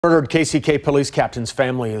Murdered KCK police captain's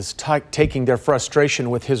family is taking their frustration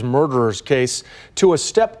with his murderer's case to a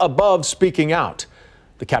step above speaking out.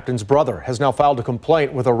 The captain's brother has now filed a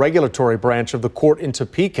complaint with a regulatory branch of the court in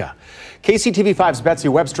Topeka. KCTV5's Betsy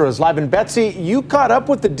Webster is live. And Betsy, you caught up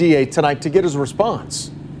with the DA tonight to get his response.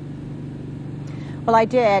 Well, I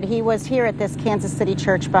did. He was here at this Kansas City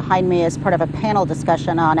church behind me as part of a panel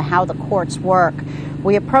discussion on how the courts work.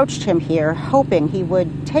 We approached him here hoping he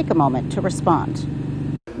would take a moment to respond.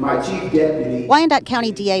 My chief deputy. Wyandotte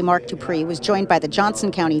County DA Mark Dupree was joined by the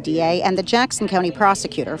Johnson County DA and the Jackson County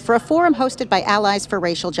prosecutor for a forum hosted by Allies for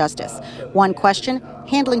Racial Justice. One question: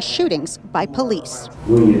 handling shootings by police.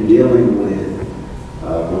 When you're dealing with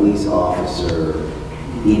a police officer,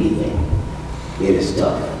 anything, it is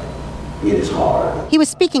tough. It is hard. He was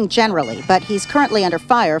speaking generally, but he's currently under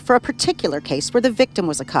fire for a particular case where the victim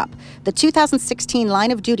was a cop, the 2016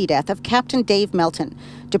 line-of-duty death of Captain Dave Melton.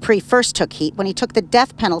 Dupree first took heat when he took the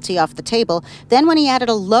death penalty off the table, then when he added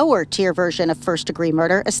a lower-tier version of first-degree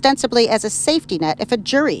murder, ostensibly as a safety net if a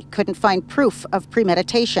jury couldn't find proof of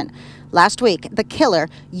premeditation. Last week, the killer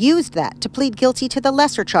used that to plead guilty to the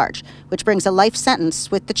lesser charge, which brings a life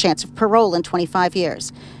sentence with the chance of parole in 25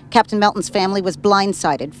 years. Captain Melton's family was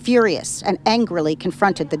blindsided, furious, and angrily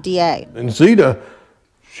confronted the DA. And Zita,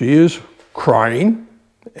 she is crying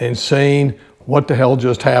and saying, what the hell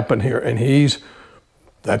just happened here? And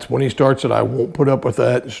that's when he starts it, I won't put up with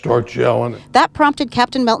that, and starts yelling. That prompted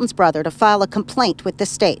Captain Melton's brother to file a complaint with the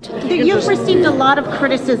state. You've received a lot of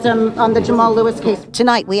criticism on the Jamal Lewis case.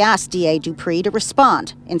 Tonight, we asked DA Dupree to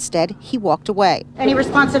respond. Instead, he walked away. Any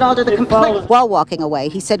response at all to the complaint? While walking away,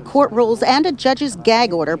 he said court rules and a judge's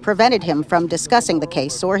gag order prevented him from discussing the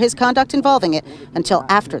case or his conduct involving it until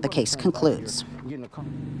after the case concludes.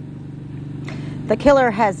 The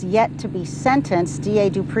killer has yet to be sentenced. DA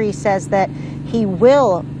Dupree says that he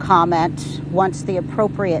will comment once the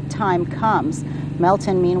appropriate time comes.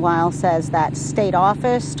 Melton, meanwhile, says that state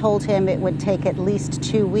office told him it would take at least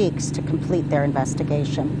 2 weeks to complete their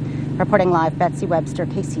investigation. Reporting live, Betsy Webster,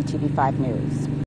 KCTV5 News.